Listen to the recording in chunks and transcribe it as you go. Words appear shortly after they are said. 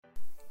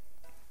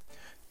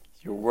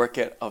your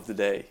workout of the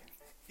day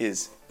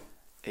is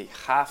a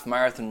half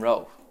marathon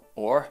row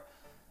or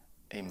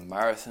a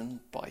marathon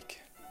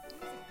bike.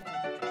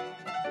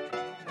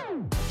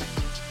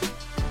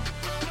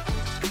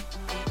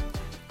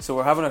 So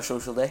we're having our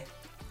social day,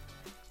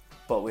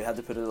 but we had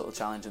to put a little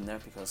challenge in there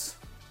because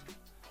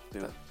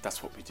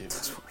That's what we do.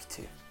 that's what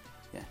we do.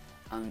 Yeah.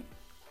 And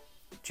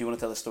do you want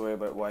to tell a story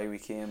about why we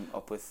came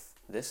up with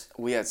this?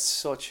 We had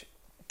such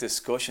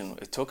discussion.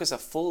 It took us a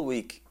full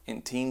week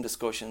in team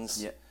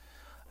discussions.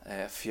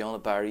 Yeah. Fiona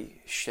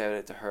Barry, shout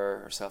out to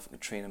herself and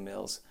Katrina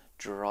Mills,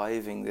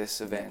 driving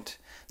this event.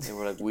 They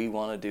were like, we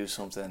want to do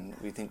something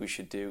we think we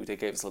should do. They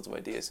gave us lots of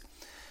ideas.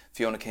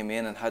 Fiona came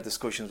in and had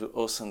discussions with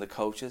us and the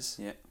coaches.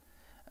 Yeah.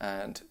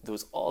 And there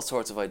was all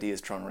sorts of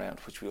ideas thrown around,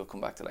 which we'll come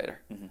back to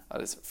later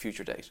at a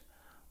future date.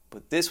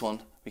 But this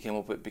one we came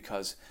up with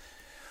because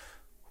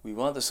we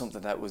wanted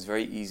something that was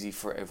very easy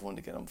for everyone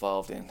to get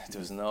involved in. There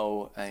was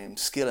no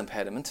skill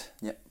impediment.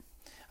 Yeah.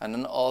 And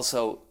then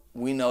also,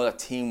 we know that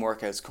team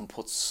workouts can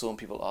put some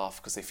people off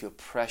because they feel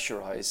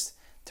pressurized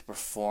to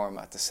perform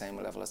at the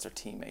same level as their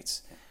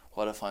teammates. Yeah.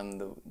 What if I'm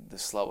the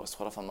slowest?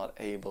 What if I'm not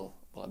able?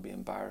 Will I be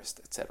embarrassed,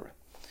 etc.?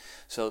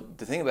 So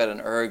the thing about an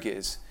erg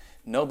is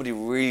nobody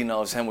really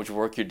knows how much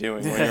work you're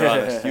doing when you're on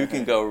it. You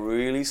can go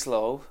really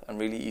slow and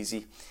really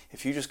easy.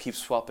 If you just keep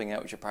swapping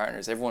out with your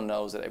partners, everyone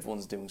knows that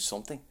everyone's doing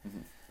something.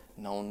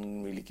 No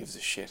one really gives a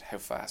shit how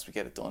fast we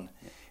get it done.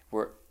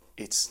 Yeah.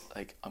 It's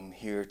like, I'm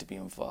here to be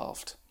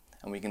involved.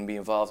 And we can be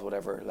involved at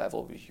whatever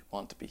level we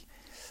want to be.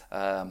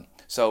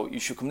 So you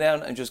should come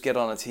down and just get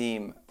on a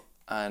team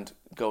and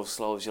go as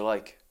slow as you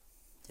like.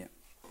 Yeah.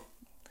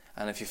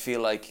 And if you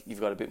feel like you've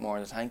got a bit more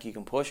in the tank, you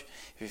can push.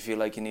 If you feel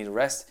like you need a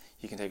rest,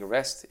 you can take a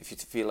rest. If you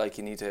feel like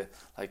you need to,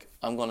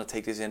 I'm going to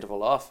take this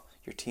interval off,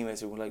 your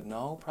teammates are like,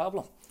 no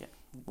problem. Yeah.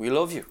 We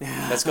love you.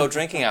 Let's go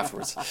drinking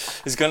afterwards.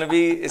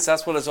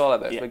 That's what it's all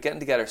about. Yeah. We're getting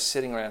together,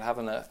 sitting around,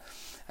 having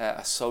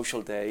a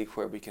social day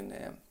where we can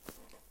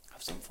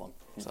have some fun.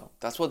 So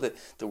that's what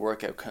the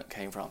workout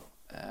came from.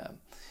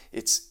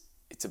 It's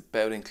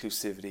about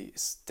inclusivity.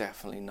 It's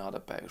definitely not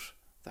about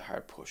the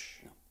hard push.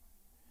 No.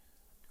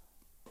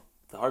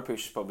 The hard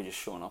push is probably just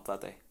showing up that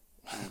day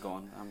and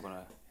going, I'm going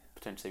to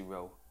potentially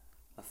row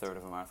a third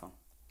of a marathon.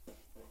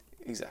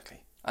 Exactly.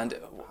 And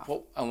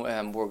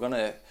we're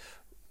gonna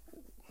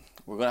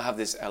have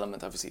this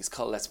element. Obviously, it's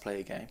called Let's Play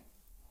a Game,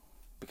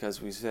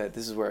 because we said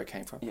this is where it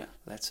came from. Yeah.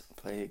 Let's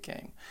play a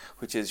game,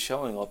 which is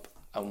showing up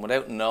and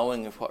without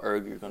knowing what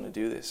erg you're going to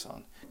do this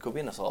on. It could be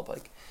an assault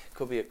bike, it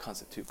could be a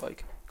Concept 2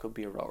 bike, it could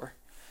be a rower.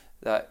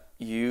 That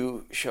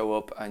you show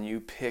up and you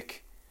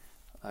pick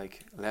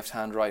like left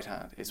hand, right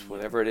hand. It's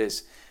whatever it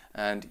is,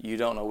 and you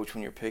don't know which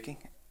one you're picking.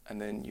 And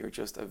then you're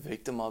just a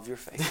victim of your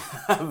fate.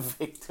 A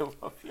victim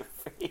of your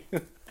fate.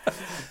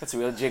 That's a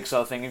real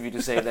jigsaw thing if you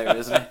just say it there,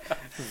 isn't it?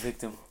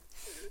 Victim.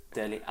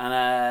 Deadly.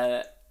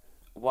 And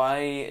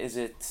why is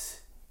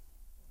it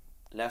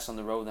less on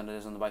the road than it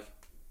is on the bike?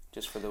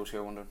 Just for those who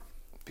are wondering.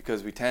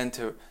 Because we tend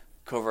to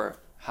cover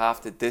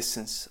half the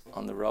distance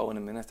on the row in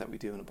a minute that we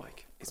do on a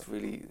bike. It's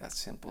really that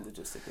simple.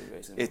 Logistically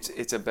very simple.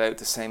 It's about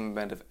the same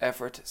amount of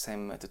effort,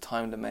 same amount of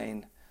time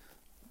domain.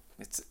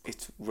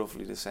 It's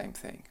roughly the same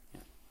thing.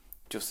 Yeah.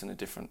 Just in a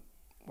different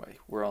way.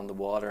 We're on the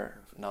water,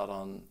 not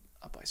on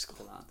a bicycle.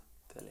 The land.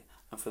 Deadly.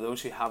 And for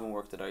those who haven't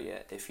worked it out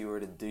yet, if you were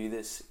to do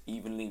this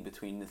evenly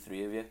between the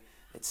three of you,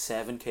 it's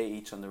 7k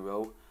each on the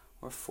row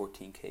or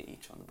 14k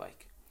each on the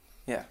bike.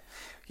 Yeah.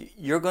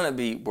 You're going to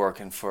be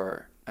working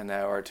for an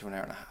hour to an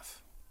hour and a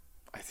half,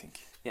 I think.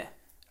 Yeah.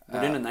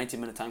 We're doing a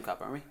 90-minute time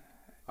cap, aren't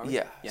we?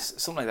 Yeah,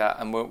 something like that.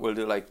 And we'll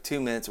do like 2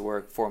 minutes of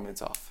work, 4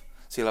 minutes off.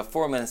 So you'll have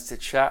 4 minutes to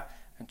chat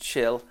and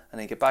chill,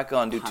 and then get back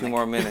on and do 2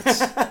 more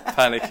minutes.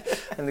 Panic.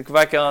 And then go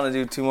back on and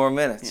do 2 more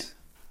minutes.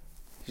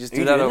 Yeah. You just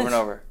do that over and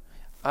over.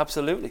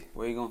 Absolutely.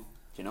 Where are you going? Do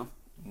you know?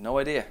 No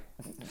idea.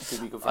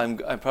 I'm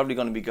probably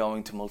going to be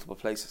going to multiple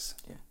places.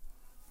 Yeah.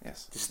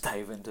 Yes. Just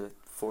dive into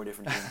 4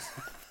 different things.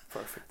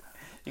 Perfect.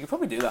 You could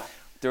probably do that.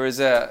 There is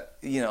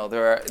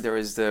there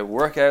is the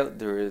workout,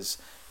 there is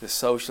the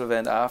social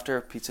event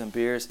after, pizza and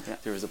beers,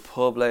 there is a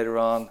pub later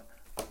on.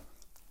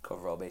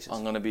 Cover all bases.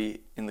 I'm going to be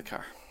in the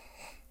car.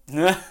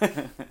 I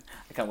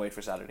can't wait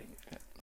for Saturday. Yeah.